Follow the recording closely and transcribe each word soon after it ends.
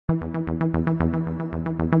What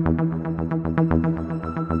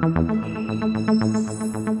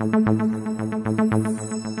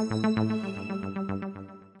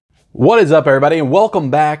is up, everybody, and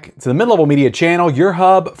welcome back to the Mid-Level Media channel, your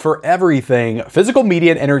hub for everything physical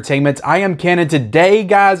media and entertainment. I am Ken, and today,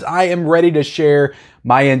 guys, I am ready to share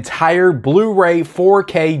my entire Blu-ray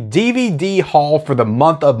 4K DVD haul for the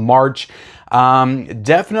month of March.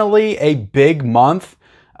 Definitely a big month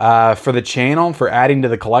for the channel, for adding to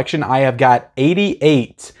the collection. I have got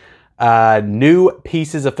 88 new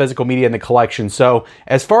pieces of physical media in the collection. So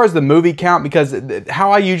as far as the movie count, because how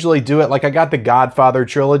I usually do it, like I got the Godfather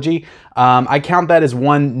trilogy, I count that as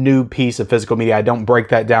one new piece of physical media. I don't break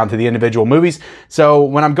that down to the individual movies. So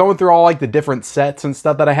when I'm going through all like the different sets and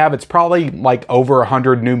stuff that I have, it's probably like over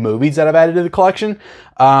 100 new movies that I've added to the collection.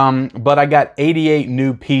 But I got 88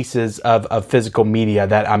 new pieces of physical media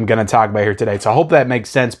that I'm going to talk about here today. So I hope that makes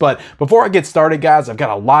sense. But before I get started, guys, I've got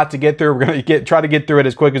a lot to get through. We're going to try to get through it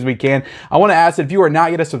as quick as we can. I want to ask that if you are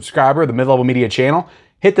not yet a subscriber of the Mid-Level Media channel,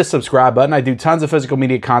 hit the subscribe button. I do tons of physical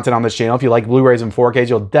media content on this channel. If you like Blu-rays and 4Ks,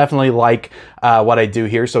 you'll definitely like what I do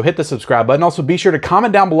here. So hit the subscribe button. Also, be sure to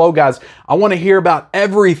comment down below, guys. I want to hear about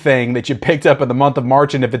everything that you picked up in the month of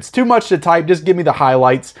March. And if it's too much to type, just give me the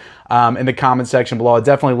highlights in the comment section below. I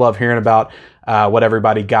definitely love hearing about what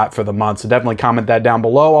everybody got for the month. So definitely comment that down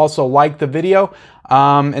below. Also, like the video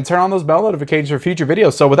and turn on those bell notifications for future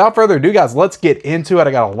videos. So without further ado, guys, let's get into it.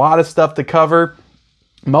 I got a lot of stuff to cover.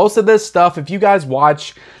 Most of this stuff, if you guys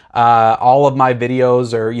watch all of my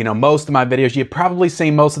videos, or most of my videos, you've probably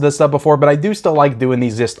seen most of this stuff before, but I do still like doing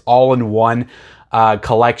these just all-in-one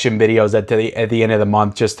collection videos at the end of the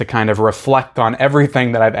month, just to kind of reflect on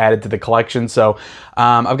everything that I've added to the collection. So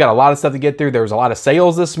I've got a lot of stuff to get through. There was a lot of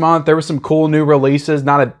sales this month. There were some cool new releases,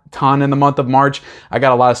 not a ton in the month of March. I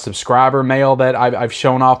got a lot of subscriber mail that I've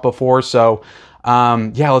shown off before. So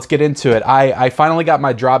yeah, let's get into it. I finally got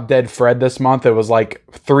my Drop Dead Fred this month. It was like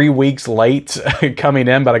 3 weeks late coming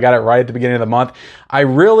in, but I got it right at the beginning of the month. I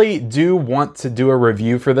really do want to do a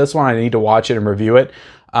review for this one. I need to watch it and review it.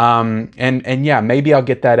 And yeah, maybe I'll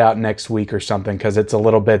get that out next week or something, because it's a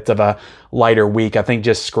little bit of a lighter week. I think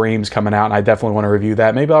just Scream's coming out, and I definitely want to review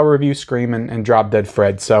that. Maybe I'll review Scream and Drop Dead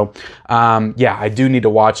Fred. So yeah, I do need to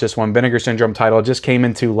watch this one. Vinegar Syndrome title just came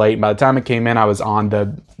in too late. By the time it came in, I was on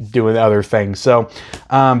to doing other things. So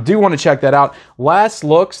do want to check that out. Last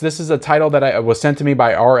Looks, this is a title that was sent to me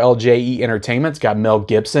by RLJE Entertainment. It's got Mel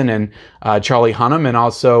Gibson and Charlie Hunnam, and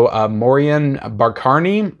also Maureen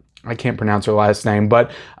Barkarni. I can't pronounce her last name,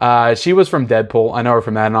 but she was from Deadpool. I know her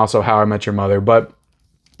from that, and also How I Met Your Mother. But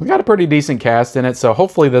we got a pretty decent cast in it, so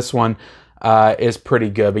hopefully this one is pretty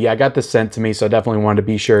good. But yeah, I got this sent to me, so I definitely wanted to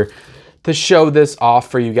be sure to show this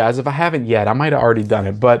off for you guys. If I haven't yet, I might have already done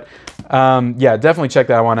it. But yeah, definitely check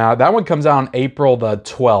that one out. That one comes out on April the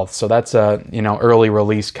 12th, so that's a early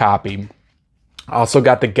release copy. Also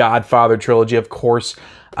got the Godfather trilogy, of course.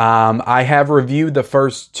 I have reviewed the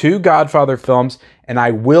first 2 Godfather films, and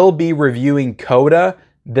I will be reviewing Coda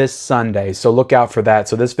this Sunday, so look out for that.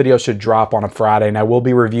 So this video should drop on a Friday, and I will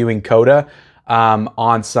be reviewing Coda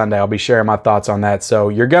on Sunday. I'll be sharing my thoughts on that, so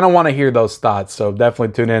you're going to want to hear those thoughts, so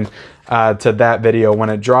definitely tune in to that video when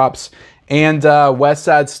it drops. And West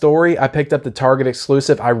Side Story, I picked up the Target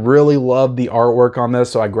exclusive. I really love the artwork on this,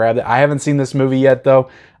 so I grabbed it. I haven't seen this movie yet, though,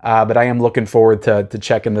 but I am looking forward to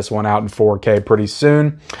checking this one out in 4K pretty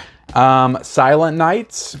soon. Silent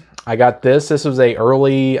Nights, I got this. This was a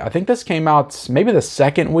early, I think this came out maybe the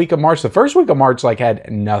second week of March. The first week of March like had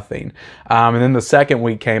nothing. And then the second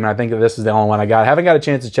week came, and I think that this is the only one I got. I haven't got a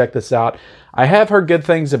chance to check this out. I have heard good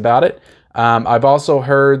things about it. I've also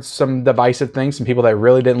heard some divisive things, some people that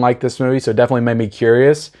really didn't like this movie, so it definitely made me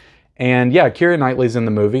curious. And yeah, Keira Knightley's in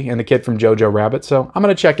the movie, and the kid from Jojo Rabbit, so I'm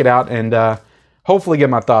going to check it out and hopefully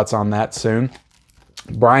get my thoughts on that soon.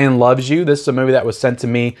 Brian Loves You. This is a movie that was sent to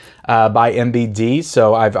me by MBD,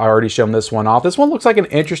 so I've already shown this one off. This one looks like an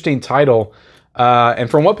interesting title. And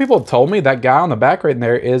from what people have told me, that guy on the back right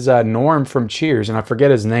there is Norm from Cheers, and I forget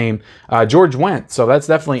his name, George Wendt. So that's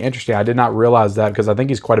definitely interesting. I did not realize that, because I think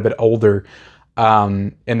he's quite a bit older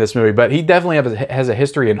in this movie. But he definitely has a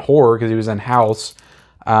history in horror, because he was in House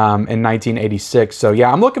in 1986. So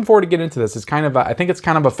yeah, I'm looking forward to getting into this. It's kind of I think it's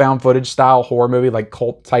kind of a found footage style horror movie, like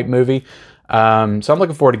cult type movie. So I'm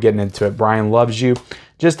looking forward to getting into it. Brian Loves You.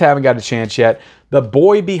 Just haven't got a chance yet. The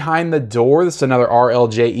Boy Behind the Door. This is another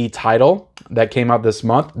RLJE title that came out this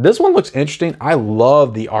month. This one looks interesting. I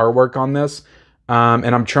love the artwork on this.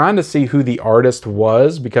 And I'm trying to see who the artist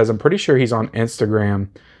was, because I'm pretty sure he's on Instagram.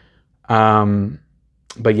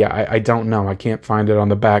 But yeah, I don't know. I can't find it on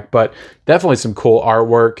the back, but definitely some cool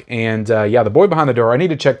artwork. And yeah, The Boy Behind the Door, I need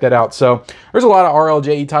to check that out. So there's a lot of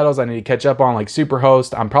RLJE titles I need to catch up on, like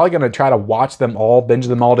Superhost. I'm probably going to try to watch them all, binge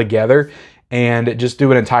them all together, and just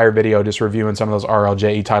do an entire video just reviewing some of those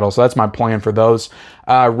RLJE titles. So that's my plan for those.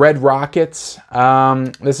 Red Rockets.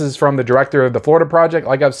 This is from the director of the Florida Project.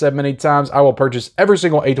 Like I've said many times, I will purchase every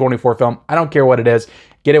single A24 film. I don't care what it is.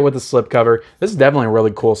 Get it with the slipcover. This is definitely a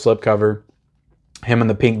really cool slipcover. Him and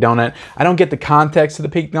the pink donut. I don't get the context of the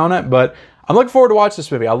pink donut, but I'm looking forward to watch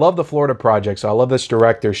this movie. I love the Florida Project, so I love this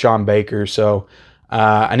director, Sean Baker. So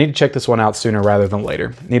I need to check this one out sooner rather than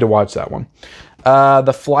later. Need to watch that one.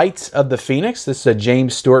 The Flight of the Phoenix. This is a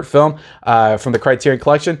James Stewart film from the Criterion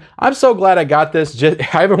Collection. I'm so glad I got this. I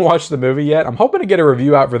haven't watched the movie yet. I'm hoping to get a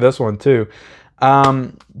review out for this one too.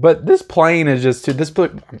 But this plane is just this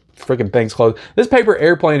freaking thing's closed. This paper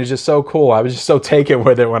airplane is just so cool. I was just so taken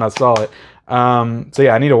with it when I saw it. So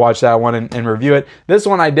yeah, I need to watch that one and review it. This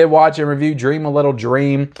one I did watch and review, Dream a Little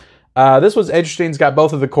Dream. This was interesting. It's got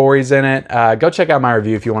both of the Coreys in it. Go check out my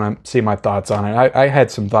review if you want to see my thoughts on it. I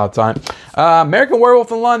had some thoughts on it. American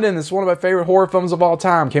Werewolf in London. This is one of my favorite horror films of all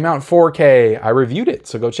time. Came out in 4K. I reviewed it,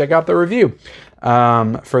 so go check out the review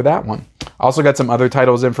for that one. Also got some other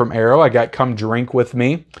titles in from Arrow. I got Come Drink With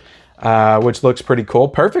Me, which looks pretty cool.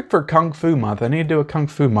 Perfect for Kung Fu Month. I need to do a Kung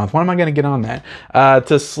Fu Month. When am I going to get on that?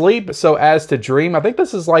 To Sleep, So As to Dream. I think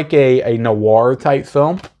this is like a noir type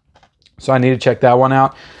film, so I need to check that one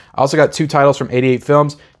out. I also got two titles from 88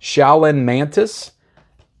 Films, Shaolin Mantis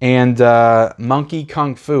and Monkey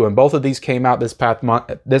Kung Fu, and both of these came out this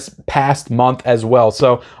past month as well.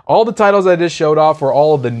 So all the titles I just showed off were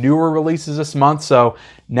all of the newer releases this month. So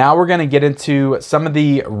now we're going to get into some of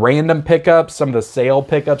the random pickups, some of the sale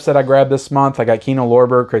pickups that I grabbed this month. I got Kino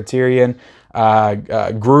Lorber, Criterion,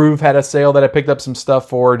 Groove had a sale that I picked up some stuff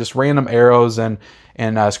for, just random Arrows and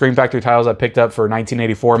Scream Factory titles I picked up for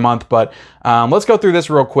 1984 month. But let's go through this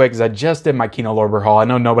real quick because I just did my Kino Lorber haul. I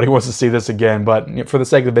know nobody wants to see this again, but for the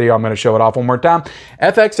sake of the video, I'm going to show it off one more time.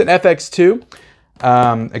 FX and FX2.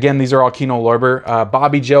 Again, these are all Kino Lorber.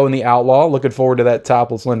 Bobby Joe and the Outlaw. Looking forward to that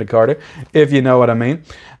topless Linda Carter, if you know what I mean.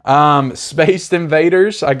 Space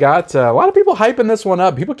Invaders. I got a lot of people hyping this one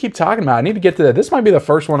up. People keep talking about it. I need to get to that. This might be the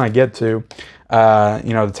first one I get to,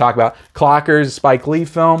 to talk about. Clockers, Spike Lee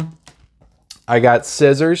film. I got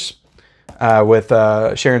Scissors with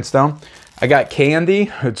Sharon Stone. I got Candy,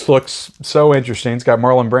 which looks so interesting. It's got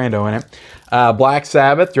Marlon Brando in it. Black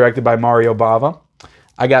Sabbath, directed by Mario Bava.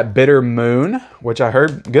 I got Bitter Moon, which I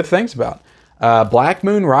heard good things about. Black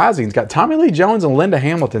Moon Rising. It's got Tommy Lee Jones and Linda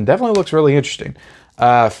Hamilton. Definitely looks really interesting.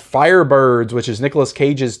 Firebirds, which is Nicolas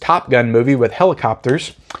Cage's Top Gun movie with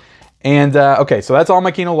helicopters. And, okay, so that's all my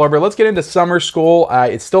Kino Lorber. Let's get into Summer School.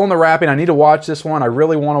 It's still in the wrapping. I need to watch this one. I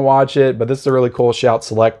really want to watch it, but this is a really cool Shout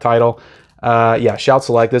Select title. Yeah, Shout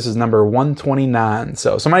Select. This is number 129.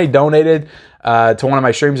 So somebody donated to one of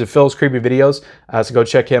my streams of Phil's Creepy Videos, so go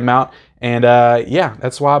check him out. And yeah,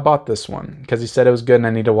 that's why I bought this one, because he said it was good and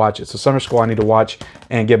I need to watch it. So Summer School I need to watch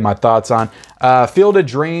and give my thoughts on. Field of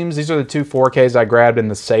Dreams, these are the two 4Ks I grabbed in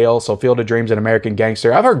the sale. So Field of Dreams and American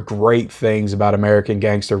Gangster. I've heard great things about American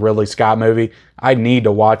Gangster, Ridley Scott movie. I need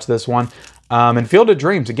to watch this one. And Field of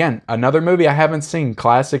Dreams, again, another movie I haven't seen,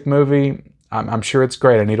 classic movie. I'm sure it's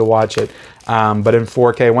great. I need to watch it. But in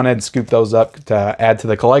 4K, I went ahead and scooped those up to add to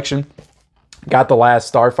the collection. Got The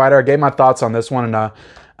Last Starfighter. I gave my thoughts on this one in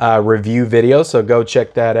a review video, so go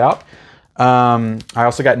check that out. I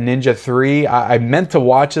also got Ninja 3. I meant to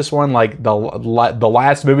watch this one like the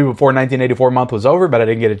last movie before 1984 month was over, but I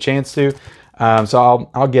didn't get a chance to. So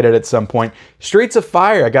I'll get it at some point. Streets of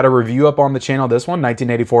Fire. I got a review up on the channel. This one,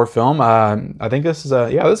 1984 film. I think this is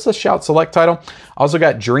a Shout Select title. Also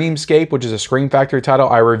got Dreamscape, which is a Scream Factory title.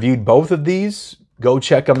 I reviewed both of these. Go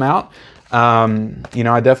check them out. I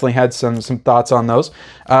definitely had some thoughts on those.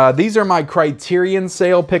 These are my Criterion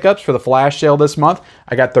sale pickups for the flash sale this month.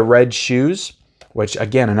 I got The Red Shoes, which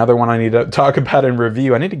again, another one I need to talk about and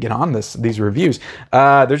review. I need to get on these reviews.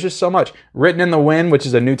 There's just so much. Written in the Wind, which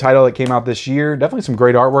is a new title that came out this year. Definitely some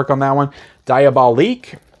great artwork on that one.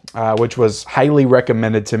 Diabolique, which was highly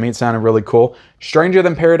recommended to me. It sounded really cool. Stranger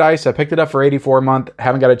Than Paradise. I picked it up for 84 month.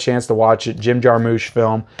 Haven't got a chance to watch it. Jim Jarmusch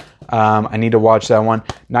film. I need to watch that one.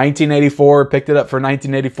 1984, picked it up for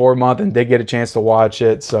 1984 month and did get a chance to watch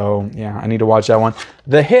it. So yeah, I need to watch that one.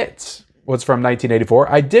 The Hits was from 1984.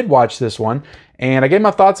 I did watch this one, and I gave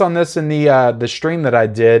my thoughts on this in the stream that I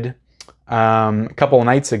did a couple of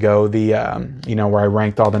nights ago. Where I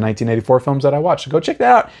ranked all the 1984 films that I watched. So go check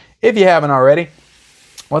that out if you haven't already.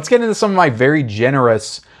 Let's get into some of my very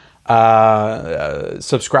generous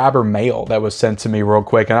subscriber mail that was sent to me real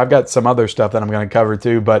quick. And I've got some other stuff that I'm going to cover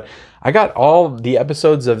too, but I got all the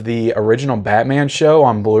episodes of the original Batman show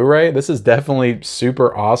on Blu-ray. This is definitely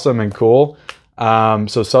super awesome and cool.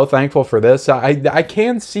 So thankful for this. I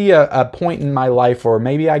can see a point in my life where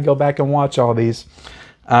maybe I go back and watch all these,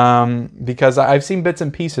 because I've seen bits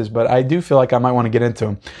and pieces, but I do feel like I might want to get into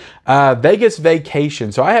them. Vegas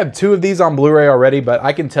Vacation. So I have 2 of these on Blu-ray already, but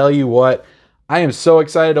I can tell you what, I am so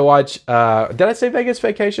excited to watch. Did I say Vegas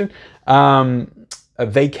Vacation? A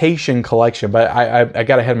Vacation Collection, but I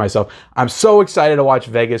got ahead of myself. I'm so excited to watch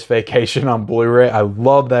Vegas Vacation on Blu-ray. I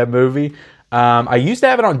love that movie. I used to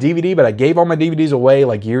have it on DVD, but I gave all my DVDs away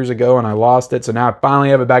like years ago and I lost it. So now I finally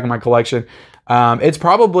have it back in my collection. It's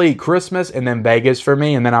probably Christmas and then Vegas for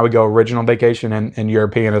me. And then I would go original Vacation and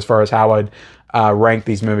European as far as how I'd rank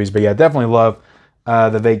these movies. But yeah, definitely love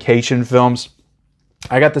the vacation films.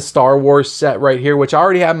 I got the Star Wars set right here, which I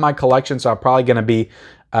already have in my collection. So I'm probably going to be,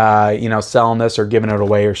 selling this or giving it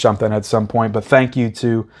away or something at some point. But thank you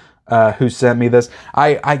to who sent me this.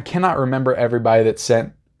 I cannot remember everybody that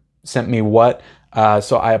sent me what,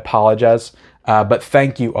 so I apologize. But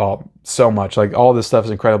thank you all so much. Like, all this stuff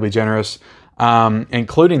is incredibly generous,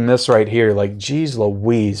 including this right here. Like, geez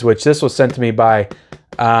Louise, which this was sent to me by,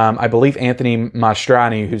 I believe, Anthony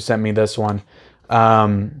Mastrani, who sent me this one.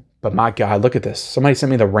 But my God, look at this. Somebody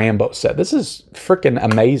sent me the Rambo set. This is freaking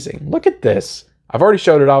amazing. Look at this. I've already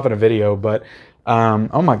showed it off in a video, but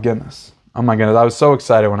oh my goodness. Oh my goodness. I was so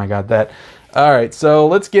excited when I got that. All right, so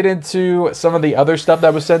let's get into some of the other stuff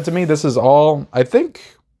that was sent to me. This is all, I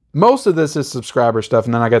think, most of this is subscriber stuff,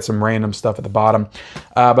 and then I got some random stuff at the bottom.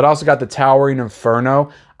 But I also got the Towering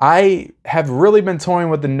Inferno. I have really been toying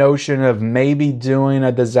with the notion of maybe doing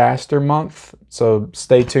a disaster month, so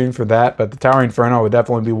stay tuned for that. But the Towering Inferno would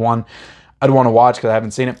definitely be one I'd want to watch because I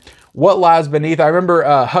haven't seen it. What Lies Beneath. I remember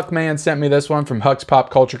Huckman sent me this one from Huck's Pop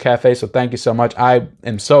Culture Cafe, so thank you so much. I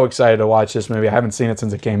am so excited to watch this movie. I haven't seen it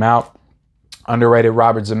since it came out. Underrated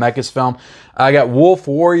Robert Zemeckis film. I got Wolf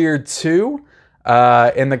Warrior 2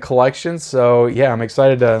 in the collection, so yeah, I'm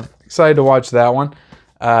excited to watch that one.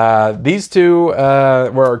 These two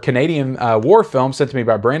were Canadian war films sent to me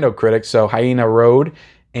by Brando critics, so Hyena Road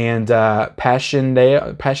and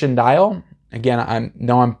Passchendaele. Again, I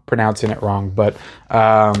know I'm pronouncing it wrong, but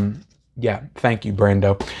yeah, thank you,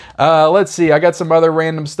 Brando. Let's see, I got some other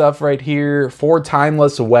random stuff right here. 4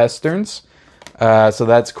 Timeless Westerns. So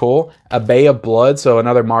that's cool. A Bay of Blood, so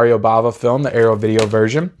another Mario Bava film, the Arrow Video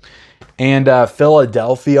version. And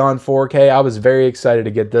Philadelphia on 4K. I was very excited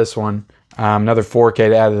to get this one. Another 4K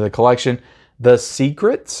to add to the collection. The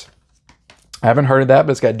Secret. I haven't heard of that,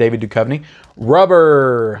 but it's got David Duchovny.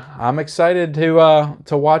 Rubber. I'm excited to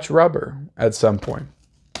watch Rubber at some point.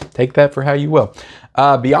 Take that for how you will.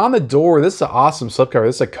 Beyond the Door. This is an awesome slipcover.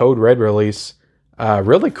 This is a Code Red release.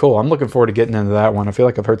 Really cool. I'm looking forward to getting into that one. I feel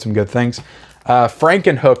like I've heard some good things.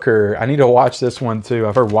 Frankenhooker. I need to watch this one too.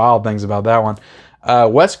 I've heard wild things about that one.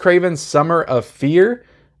 Wes Craven's Summer of Fear,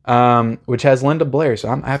 which has Linda Blair, so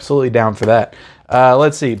I'm absolutely down for that.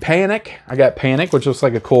 Let's see. Panic. I got Panic, which looks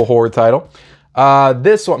like a cool horror title.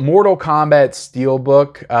 This one, Mortal Kombat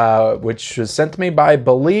Steelbook, which was sent to me by, I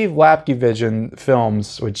believe, Lapkevision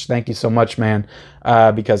Films, which thank you so much, man,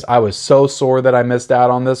 because I was so sore that I missed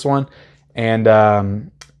out on this one.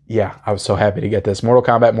 And yeah, I was so happy to get this. Mortal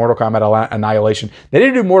Kombat Annihilation. They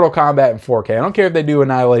didn't do Mortal Kombat in 4K. I don't care if they do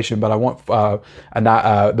Annihilation, but I want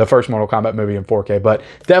the first Mortal Kombat movie in 4K. But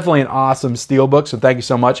definitely an awesome steelbook, so thank you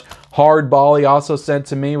so much. Hardball he also sent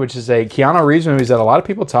to me, which is a Keanu Reeves movie that a lot of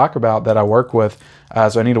people talk about that I work with,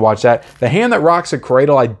 so I need to watch that. The Hand That Rocks a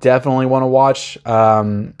Cradle, I definitely want to watch.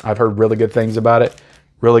 I've heard really good things about it.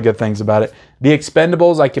 Really good things about it. The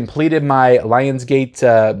Expendables, I completed my Lionsgate,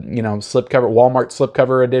 slipcover, Walmart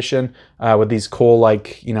slipcover edition with these cool,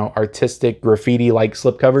 like, artistic graffiti-like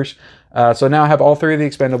slipcovers. So now I have all 3 of the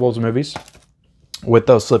Expendables movies with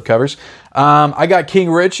those slipcovers. I got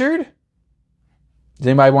King Richard. Does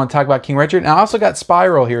anybody want to talk about King Richard? And I also got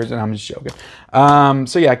Spiral here, and I'm just joking.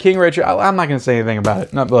 So yeah, King Richard. I'm not going to say anything about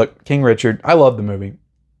it. No, look, King Richard. I love the movie.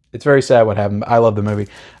 It's very sad what happened. I love the movie.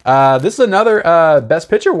 This is another Best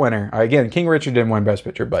Picture winner. Again, King Richard didn't win Best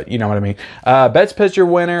Picture, but you know what I mean. Best Picture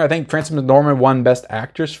winner. I think Frances McDormand won Best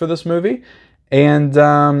Actress for this movie. And,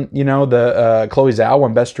 Chloe Zhao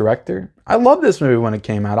won Best Director. I loved this movie when it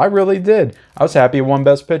came out. I really did. I was happy it won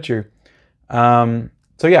Best Picture.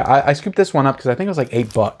 So yeah, I scooped this one up because I think it was like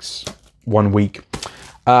 $8 1 week.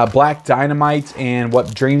 Black Dynamite and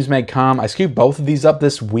What Dreams May Come. I scooped both of these up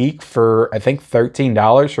this week for, I think,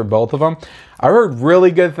 $13 for both of them. I heard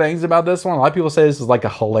really good things about this one. A lot of people say this is like a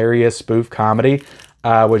hilarious spoof comedy.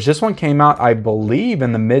 which this one came out, I believe,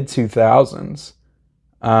 in the mid-2000s.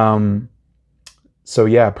 So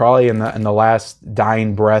yeah, probably in the last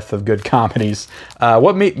dying breath of good comedies.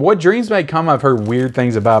 What Dreams May Come, I've heard weird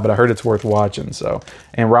things about, but I heard it's worth watching. So,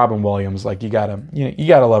 and Robin Williams, like you gotta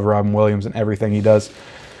love Robin Williams and everything he does.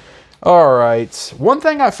 All right, one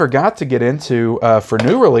thing I forgot to get into for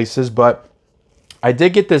new releases, but I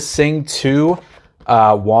did get this Sing 2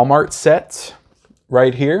 Walmart set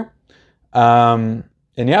right here.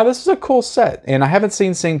 And yeah, this is a cool set. And I haven't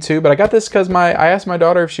seen Sing 2, but I got this because I asked my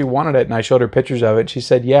daughter if she wanted it, and I showed her pictures of it. She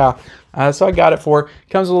said, yeah. So I got it for her.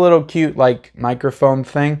 Comes with a little cute, like, microphone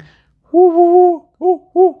thing. Woo, woo, woo,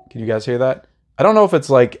 woo. Can you guys hear that? I don't know if it's,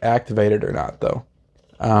 like, activated or not, though.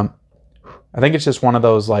 I think it's just one of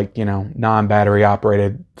those, like, you know, non-battery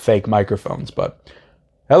operated fake microphones. But,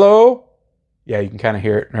 hello? Yeah, you can kind of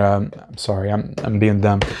hear it. I'm sorry, I'm being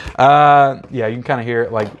dumb. Yeah, you can kind of hear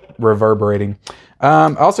it, like, reverberating.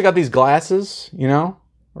 I also got these glasses, you know,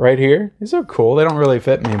 right here. These are cool. They don't really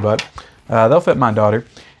fit me, but they'll fit my daughter.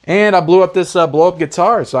 And I blew up this blow-up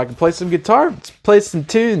guitar so I can play some guitar, play some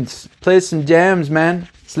tunes, play some jams, man.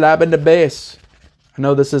 Slap in the bass. I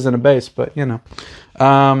know this isn't a bass, but, you know.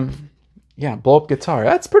 Yeah, blow-up guitar.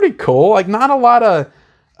 That's pretty cool. Like, not a lot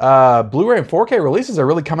of Blu-ray and 4K releases are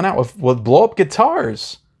really coming out with blow-up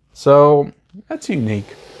guitars. So, that's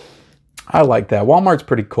unique. I like that. Walmart's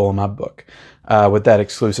pretty cool in my book. With that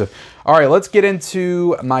exclusive. All right, let's get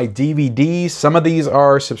into my DVDs. Some of these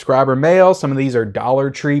are subscriber mail. Some of these are Dollar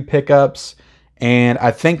Tree pickups. And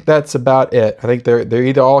I think that's about it. I think they're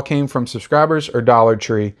either all came from subscribers or Dollar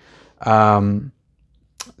Tree.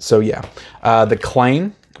 So yeah. The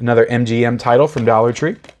Claim, another MGM title from Dollar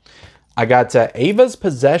Tree. I got Ava's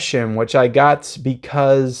Possession, which I got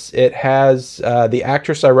because it has the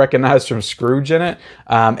actress I recognize from Scrooge in it.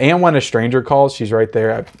 And When a Stranger Calls. She's right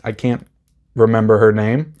there. I can't remember her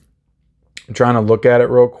name. I'm trying to look at it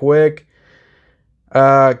real quick.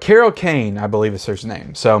 Carol Kane, I believe is her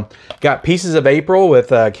name. So, got Pieces of April with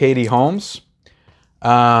Katie Holmes.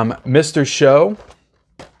 Mr. Show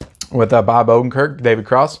with Bob Odenkirk, David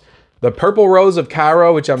Cross. The Purple Rose of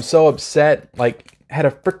Cairo, which I'm so upset, like, had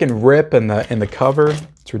a freaking rip in the cover.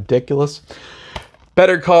 It's ridiculous.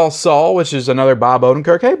 Better Call Saul, which is another Bob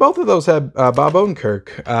Odenkirk. Hey, both of those had Bob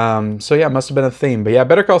Odenkirk. So yeah, it must have been a theme. But yeah,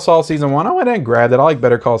 Better Call Saul season 1. I went and grabbed it. I like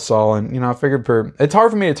Better Call Saul, and you know, I figured it's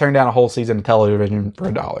hard for me to turn down a whole season of television for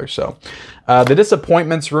 $1. So, The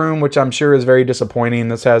Disappointments Room, which I'm sure is very disappointing.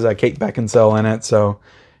 This has Kate Beckinsale in it, so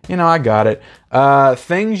you know, I got it.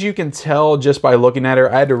 Things You Can Tell Just by Looking at Her.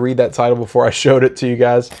 I had to read that title before I showed it to you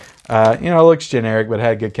guys. You know, it looks generic, but it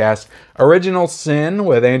had a good cast. Original Sin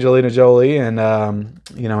with Angelina Jolie and,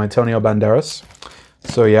 you know, Antonio Banderas.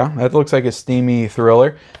 So, yeah, that looks like a steamy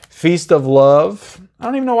thriller. Feast of Love. I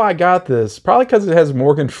don't even know why I got this. Probably because it has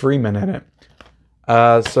Morgan Freeman in it.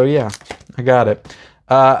 So, yeah, I got it.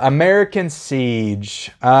 American Siege.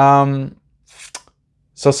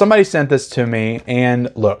 So, somebody sent this to me,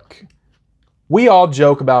 and look, we all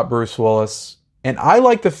joke about Bruce Willis, and I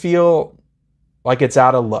like to feel like it's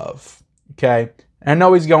out of love, okay? And I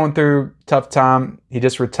know he's going through a tough time. He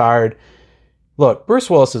just retired. Look,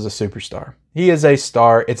 Bruce Willis is a superstar. He is a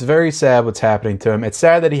star. It's very sad what's happening to him. It's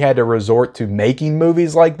sad that he had to resort to making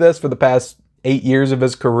movies like this for the past 8 years of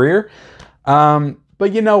his career.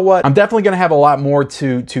 But you know what? I'm definitely going to have a lot more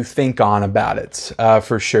to think on about it,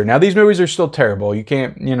 for sure. Now, these movies are still terrible. You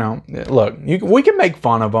can't, you know, look, we can make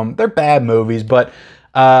fun of them. They're bad movies, but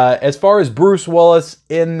as far as Bruce Willis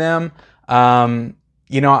in them,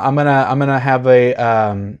 you know, I'm gonna have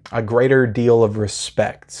a greater deal of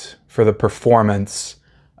respect for the performance,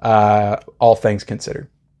 all things considered.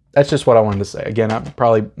 That's just what I wanted to say. Again, I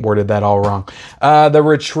probably worded that all wrong. The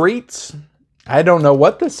Retreat. I don't know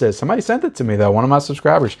what this is. Somebody sent it to me, though. One of my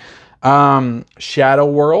subscribers. Shadow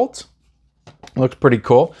World. Looks pretty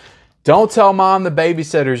cool. Don't Tell Mom the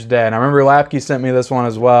Babysitter's Dead. I remember Lapke sent me this one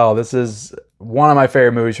as well. This is one of my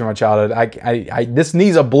favorite movies from my childhood. This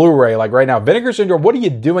needs a Blu-ray, like right now. Vinegar Syndrome, what are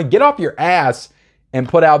you doing? Get off your ass and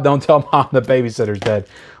put out Don't Tell Mom the Babysitter's Dead,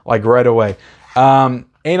 like right away.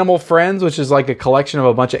 Animal Friends, which is like a collection of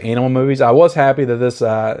a bunch of animal movies. I was happy that this,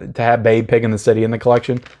 to have Babe Pig in the City in the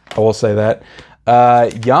collection. I will say that.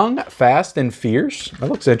 Young, Fast, and Fierce. That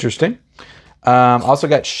looks interesting. Also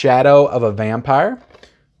got Shadow of a Vampire,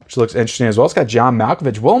 which looks interesting as well. It's got John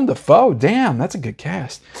Malkovich, Willem Dafoe. Damn, that's a good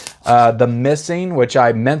cast. The Missing, which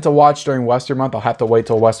I meant to watch during Western Month. I'll have to wait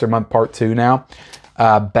till Western Month Part 2 now.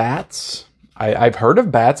 Bats. I've heard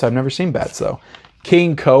of Bats. I've never seen Bats, though.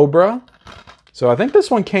 King Cobra. So I think this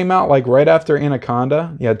one came out like right after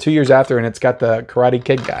Anaconda. Yeah, 2 years after, and it's got the Karate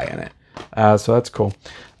Kid guy in it. So that's cool.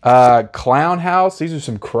 Clown House. These are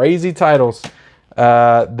some crazy titles.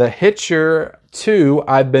 The Hitcher 2,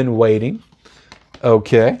 I've Been Waiting.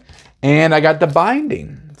 Okay. And I got The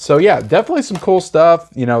Binding. So yeah, definitely some cool stuff.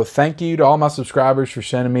 You know, thank you to all my subscribers for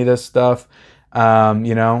sending me this stuff.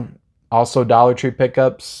 You know, also Dollar Tree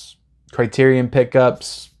pickups, Criterion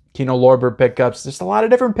pickups, Kino Lorber pickups. Just a lot of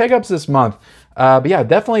different pickups this month. But yeah,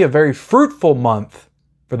 definitely a very fruitful month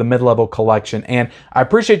for the mid-level collection. And I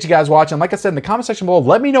appreciate you guys watching. Like I said, in the comment section below,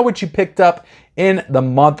 let me know what you picked up in the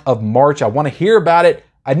month of March. I want to hear about it.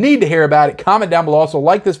 I need to hear about it. Comment down below. Also,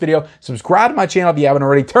 like this video. Subscribe to my channel if you haven't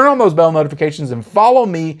already. Turn on those bell notifications and follow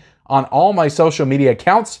me on all my social media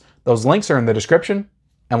accounts. Those links are in the description,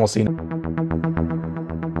 and we'll see you.